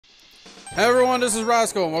Hey everyone, this is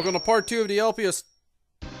Roscoe, and welcome to part 2 of the LPS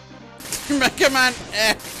MegaMan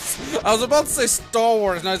X. I was about to say Star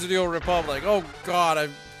Wars, Knights of the Old Republic. Oh god,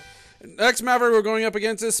 next Maverick we're going up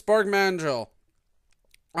against is Spark Mandril.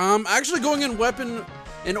 Actually going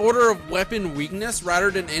in order of weapon weakness rather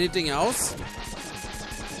than anything else.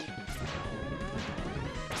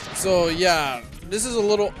 So yeah, this is a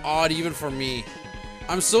little odd even for me.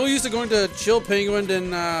 I'm so used to going to Chill Penguin,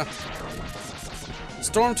 then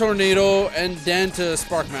Storm Tornado, and then to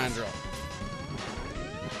Spark Mandril.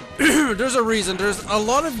 There's a reason. There's a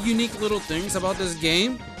lot of unique little things about this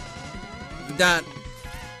game that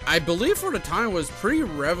I believe for the time was pretty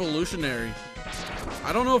revolutionary.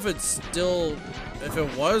 I don't know if it's still, if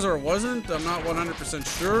it was or wasn't. I'm not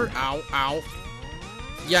 100% sure. Ow, ow.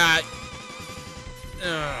 Yeah.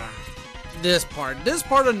 This part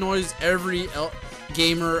annoys every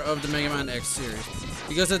gamer of the MegaMan X series.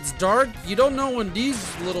 Because it's dark, you don't know when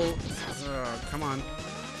these little... come on.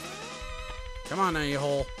 Come on,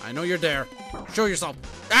 a-hole. I know you're there. Show yourself.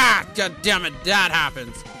 Ah! God damn it, that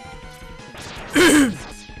happens.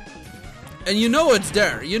 And you know it's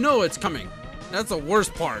there. You know it's coming. That's the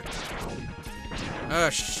worst part. Oh,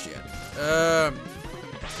 shit.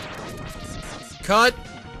 Cut.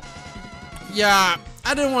 Yeah,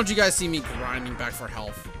 I didn't want you guys to see me grinding back for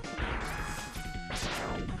health.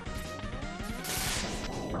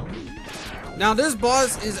 Now this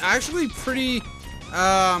boss is actually pretty,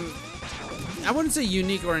 I wouldn't say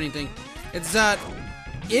unique or anything. It's that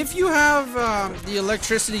if you have the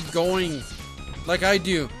electricity going like I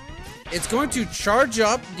do, it's going to charge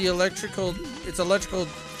up the electrical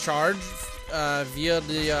charge via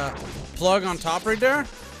the plug on top right there.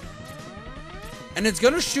 And it's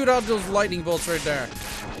going to shoot out those lightning bolts right there.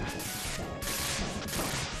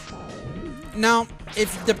 Now,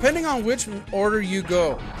 depending on which order you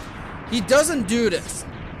go, he doesn't do this.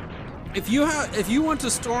 If you went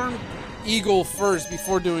to Storm Eagle first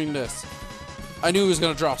before doing this, I knew he was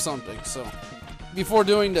gonna drop something. So, before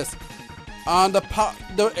doing this,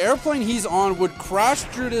 the airplane he's on would crash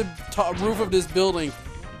through the roof of this building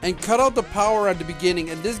and cut out the power at the beginning,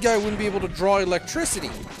 and this guy wouldn't be able to draw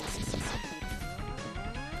electricity.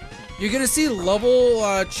 You're gonna see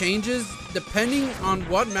level changes depending on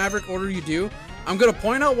what Maverick order you do. I'm gonna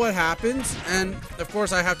point out what happens, and of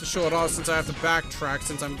course I have to show it off since I have to backtrack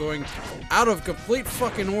since I'm going out of complete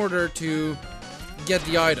fucking order to get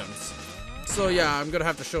the items. So yeah, I'm gonna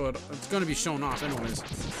have to show it. It's gonna be shown off anyways.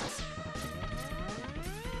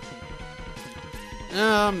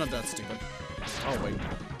 I'm not that stupid. Oh wait.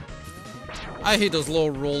 I hate those low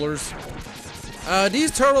rollers.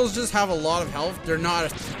 These turtles just have a lot of health. They're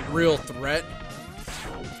not a real threat.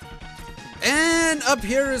 And up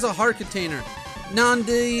here is a heart container. Now, in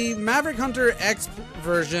the Maverick Hunter X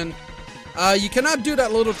version, you cannot do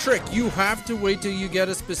that little trick. You have to wait till you get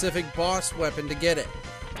a specific boss weapon to get it.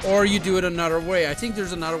 Or you do it another way. I think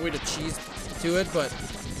there's another way to cheese to it, but...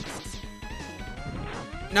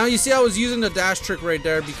 Now, you see I was using the dash trick right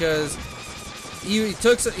there because he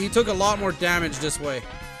took a lot more damage this way.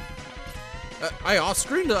 I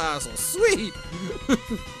off-screened the asshole. Sweet!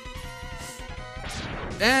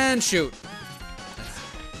 And shoot.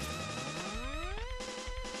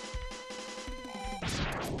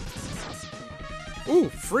 Ooh,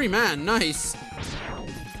 free man, nice.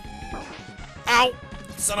 Ow!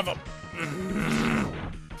 Son of a...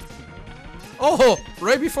 Oh,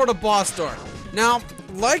 right before the boss door. Now,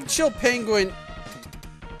 like Chill Penguin,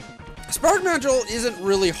 Spark Mandril isn't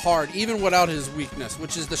really hard, even without his weakness,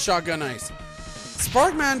 which is the shotgun ice.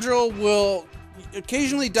 Spark Mandril will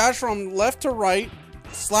occasionally dash from left to right,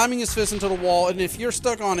 slamming his fist into the wall, and if you're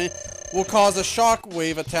stuck on it, will cause a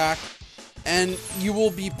shockwave attack, and you will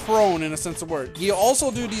be prone in a sense of word. He also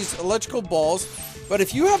do these electrical balls, but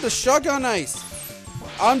if you have the shotgun ice,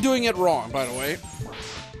 I'm doing it wrong, by the way.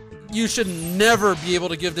 You should never be able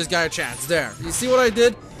to give this guy a chance. There. You see what I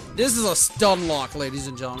did? This is a stun lock, ladies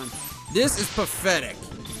and gentlemen. This is pathetic.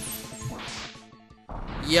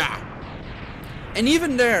 Yeah. And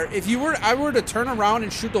even there, if I were to turn around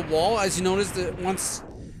and shoot the wall, as you notice that once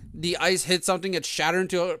the ice hits something, it shatters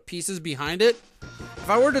into pieces behind it. If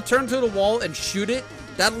I were to turn to the wall and shoot it,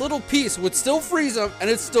 that little piece would still freeze him, and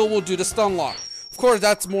it still will do the stun lock. Of course,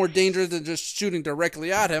 that's more dangerous than just shooting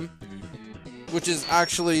directly at him, which is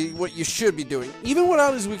actually what you should be doing. Even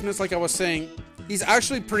without his weakness, like I was saying, he's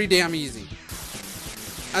actually pretty damn easy.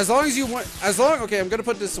 Okay, I'm gonna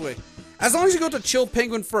put it this way. As long as you go to Chill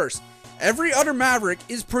Penguin first, every other Maverick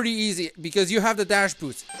is pretty easy because you have the dash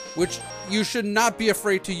boost, which you should not be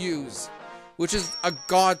afraid to use, which is a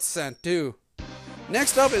godsend too.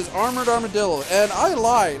 Next up is Armored Armadillo, and I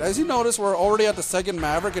lied. As you notice, we're already at the second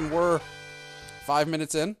Maverick, and we're 5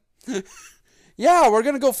 minutes in. Yeah, we're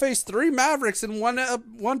gonna go face 3 Mavericks in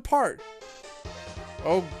one part.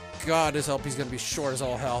 Oh god, this LP's gonna be short as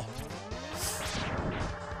all hell.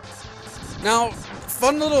 Now,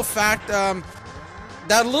 fun little fact,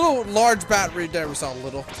 that little large bat right there we saw,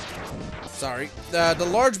 the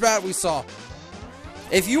large bat we saw.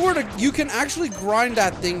 If you were to, you can actually grind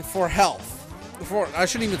that thing for health. I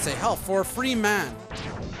shouldn't even say health, for a free man.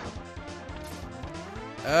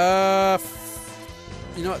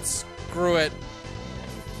 You know what, screw it.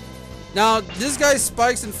 Now, this guy's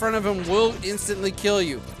spikes in front of him will instantly kill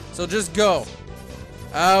you. So just go.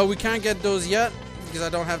 We can't get those yet because I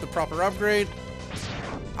don't have the proper upgrade.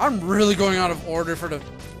 I'm really going out of order for the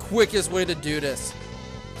quickest way to do this.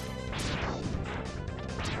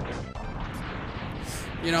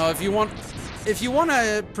 You know, if you want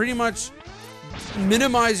to pretty much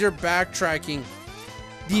minimize your backtracking,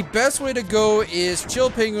 the best way to go is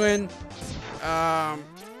Chill Penguin, God,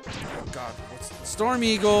 Storm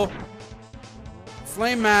Eagle,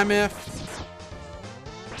 Flame Mammoth,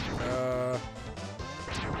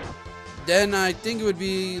 then I think it would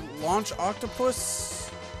be Launch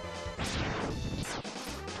Octopus.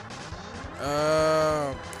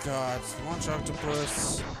 God, Launch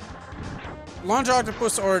Octopus. Launch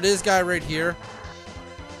Octopus or this guy right here.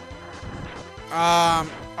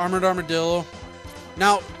 Armored Armadillo.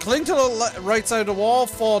 Now, cling to the right side of the wall,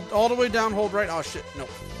 fall all the way down, hold right. Oh shit, no.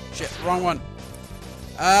 Shit, wrong one.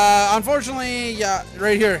 Unfortunately, yeah,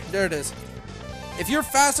 right here. There it is. If you're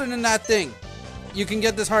faster than that thing, you can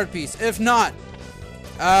get this heart piece. If not,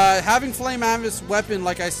 having Flame Mammoth's weapon,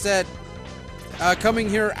 like I said, coming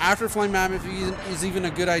here after Flame Mammoth is even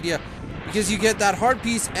a good idea. Because you get that heart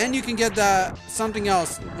piece and you can get that something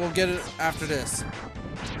else. We'll get it after this.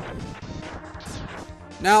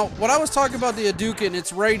 Now, what I was talking about the Hadouken,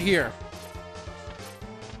 it's right here.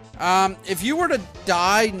 If you were to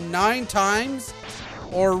die 9 times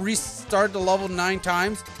or restart the level 9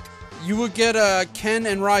 times, you would get a Ken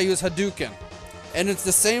and Ryu's Hadouken. And it's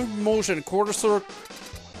the same motion, quarter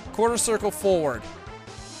circle forward.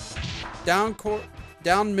 Down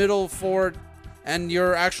middle forward, and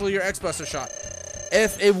your X-Buster shot.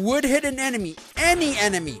 If it would hit an enemy, any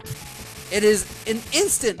enemy, it is an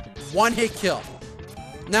instant one-hit kill.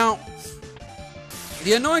 Now,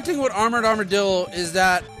 the annoying thing with Armored Armadillo is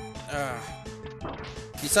that,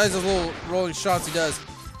 besides the little rolling shots he does,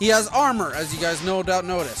 he has armor, as you guys no doubt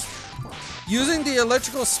noticed. Using the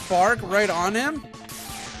electrical spark right on him,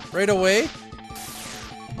 right away,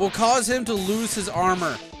 will cause him to lose his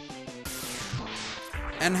armor.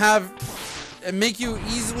 And make you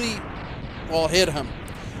easily, well, hit him.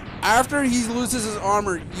 After he loses his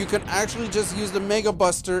armor, you can actually just use the Mega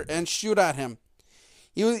Buster and shoot at him.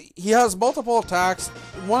 He has multiple attacks.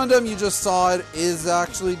 One of them, you just saw it, is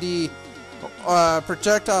actually the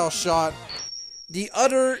projectile shot. The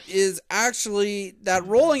other is actually that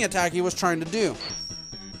rolling attack he was trying to do.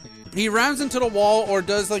 He rams into the wall or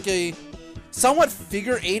does like a somewhat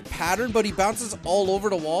figure 8 pattern, but he bounces all over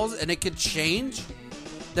the walls and it could change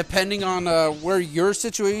depending on where you're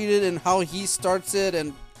situated and how he starts it,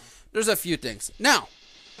 and there's a few things. Now,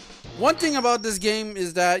 one thing about this game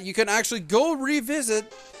is that you can actually go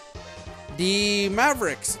revisit the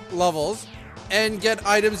Mavericks levels and get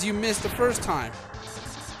items you missed the first time.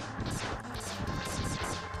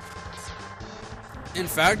 In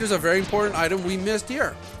fact, there's a very important item we missed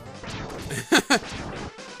here.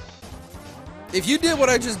 If you did what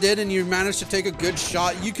I just did and you managed to take a good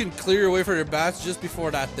shot, you can clear your way for your bats just before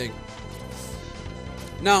that thing.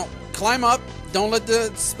 Now, climb up. Don't let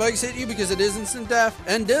the spikes hit you because it is instant death.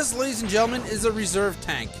 And this, ladies and gentlemen, is a reserve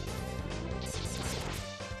tank.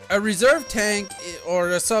 A reserve tank,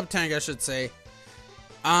 or a sub-tank I should say,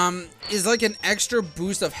 is like an extra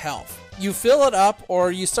boost of health. You fill it up, or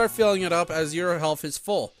you start filling it up as your health is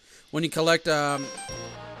full when you collect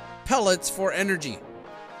pellets for energy.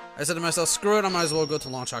 I said to myself, screw it, I might as well go to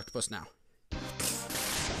Launch Octopus now.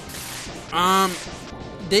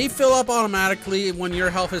 They fill up automatically when your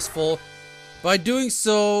health is full. By doing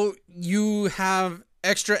so, you have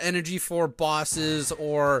extra energy for bosses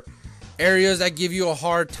or areas that give you a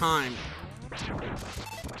hard time.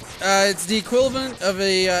 It's the equivalent of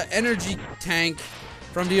a energy tank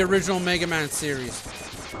from the original MegaMan series.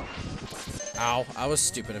 Ow, I was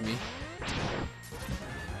stupid of me.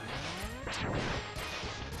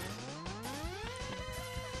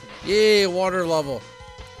 Yay, water level.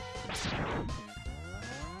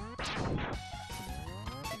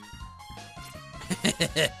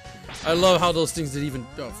 I love how those things did even...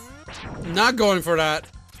 Oh, not going for that.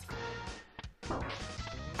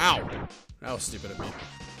 Ow. That was stupid of me.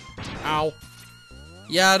 Ow.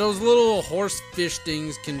 Yeah, those little horse fish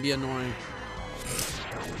things can be annoying.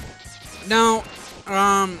 Now,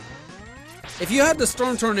 if you had the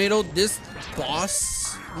Storm Tornado, this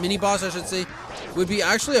boss, mini boss I should say, would be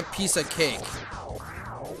actually a piece of cake.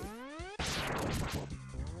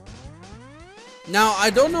 Now, I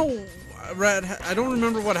don't know, I don't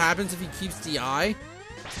remember what happens if he keeps the eye.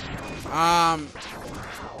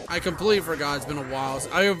 I completely forgot, it's been a while.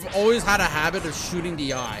 I've always had a habit of shooting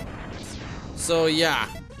the eye. So, yeah.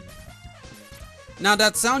 Now,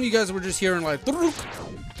 that sound you guys were just hearing, like,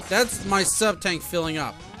 that's my sub-tank filling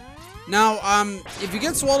up. Now, if you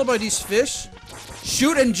get swallowed by these fish,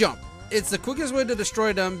 shoot and jump. It's the quickest way to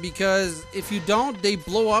destroy them, because if you don't, they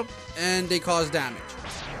blow up and they cause damage.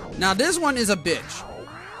 Now, this one is a bitch.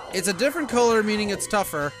 It's a different color, meaning it's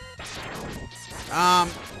tougher.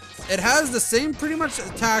 It has the same pretty much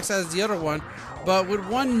attacks as the other one, but with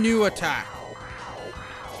one new attack.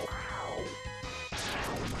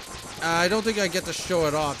 I don't think I get to show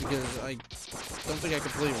it off because I don't think I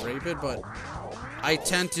completely rape it, but I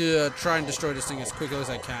tend to try and destroy this thing as quickly as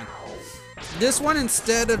I can. This one,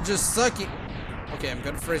 instead of just sucking... Okay, I'm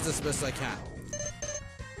gonna phrase this as best as I can.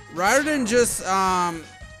 Rather than just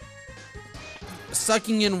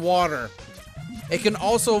sucking in water, it can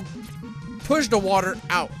also push the water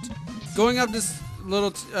out. Going up this little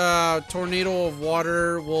tornado of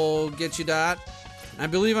water will get you that. I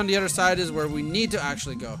believe on the other side is where we need to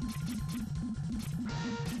actually go.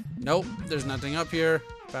 Nope, there's nothing up here.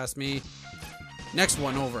 Past me. Next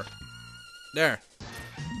one over. There.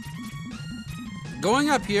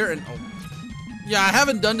 Going up here and... Oh. Yeah, I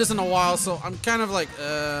haven't done this in a while, so I'm kind of like,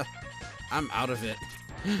 I'm out of it.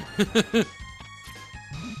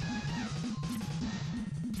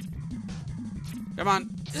 Come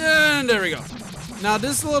on. And there we go. Now,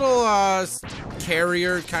 this little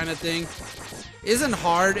carrier kind of thing isn't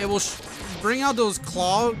hard. It will bring out those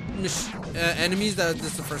claw enemies that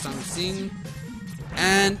this is the first time I've seen.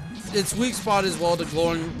 And its weak spot is, well, the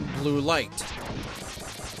glowing blue light.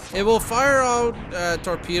 It will fire out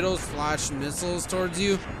torpedoes / missiles towards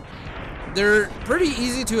you. They're pretty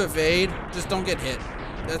easy to evade. Just don't get hit.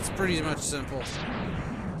 That's pretty much simple.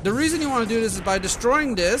 The reason you want to do this is by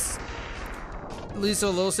destroying this leads to a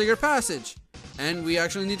little secret passage. And we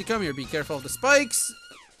actually need to come here. Be careful of the spikes.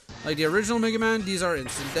 Like the original Mega Man, these are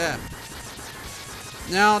instant death.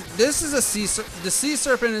 Now, this is the sea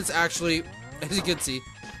serpent is actually, as you can see,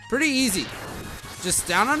 pretty easy. Just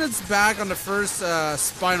down on its back on the first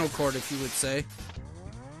spinal cord, if you would say.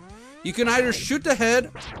 You can either shoot the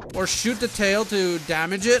head or shoot the tail to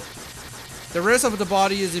damage it. The rest of the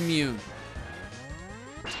body is immune.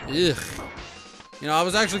 Ugh. You know, I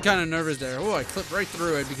was actually kind of nervous there. Oh, I clipped right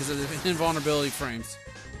through it because of the invulnerability frames.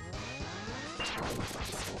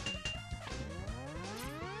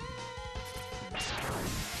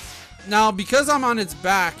 Now, because I'm on its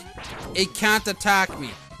back, it can't attack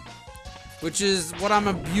me, which is what I'm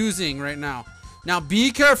abusing right now. Now,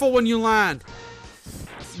 be careful when you land,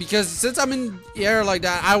 because since I'm in the air like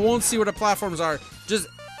that, I won't see where the platforms are. Just,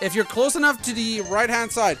 if you're close enough to the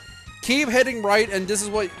right-hand side, keep heading right, and this is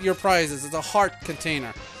what your prize is. It's a heart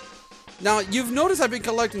container. Now, you've noticed I've been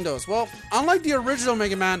collecting those. Well, unlike the original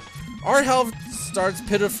Mega Man, our health starts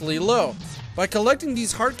pitifully low. By collecting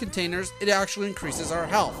these heart containers, it actually increases our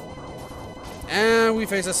health. And we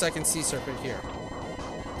face a second sea serpent here.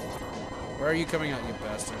 Where are you coming out, you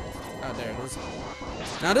bastard? Ah, there it is.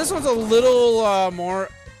 Now, this one's a little more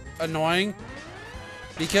annoying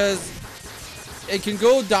because it can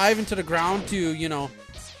go dive into the ground to, you know,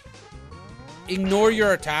 ignore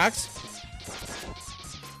your attacks.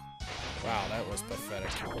 Wow, that was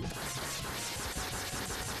pathetic.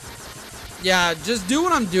 Yeah, just do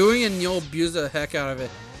what I'm doing and you'll abuse the heck out of it.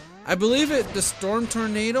 I believe the Storm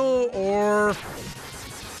Tornado or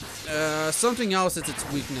something else is its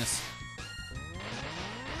weakness.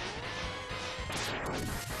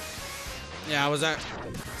 Yeah,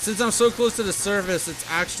 since I'm so close to the surface, it's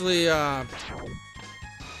actually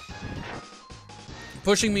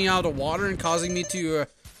pushing me out of water and causing me to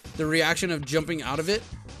the reaction of jumping out of it.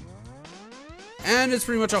 And it's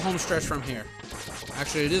pretty much a home stretch from here.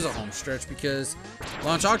 Actually, it is a home stretch because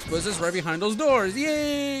Launch Octopus is right behind those doors.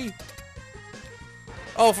 Yay!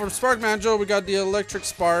 Oh, from Spark Mandril, we got the electric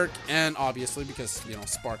spark, and obviously because, you know,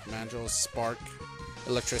 Spark Mandril is spark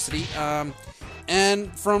electricity.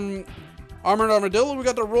 And from Armored Armadillo, we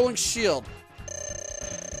got the rolling shield.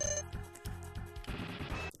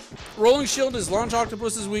 Rolling shield is Launch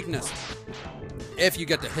Octopus's weakness. If you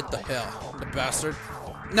get to hit the hell, the bastard.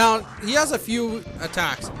 Now, he has a few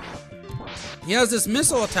attacks. He has this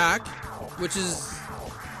missile attack, which is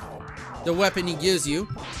the weapon he gives you.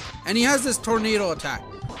 And he has this tornado attack.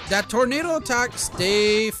 That tornado attack,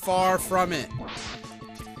 stay far from it.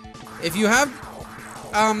 If you have...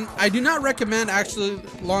 I do not recommend actually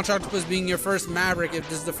Launch Octopus being your first Maverick if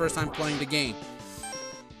this is the first time playing the game.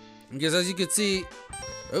 Because as you can see...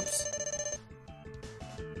 Oops.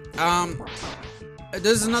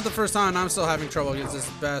 This is not the first time I'm still having trouble against this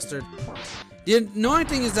bastard. The annoying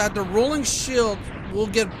thing is that the rolling shield will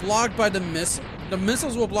get blocked by the missile. The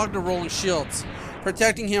missiles will block the rolling shields,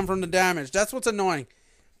 protecting him from the damage. That's what's annoying.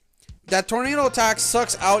 That tornado attack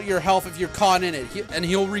sucks out your health if you're caught in it, and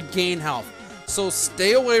he'll regain health. So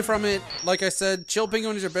stay away from it. Like I said, Chill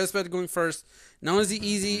Penguin is your best bet going first. Not only is he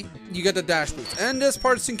easy, you get the dash boost. And this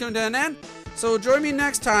part's coming to an end. So join me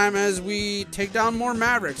next time as we take down more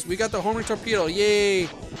Mavericks. We got the homing torpedo. Yay!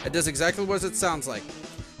 It does exactly what it sounds like.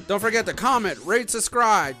 Don't forget to comment, rate,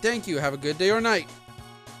 subscribe. Thank you. Have a good day or night.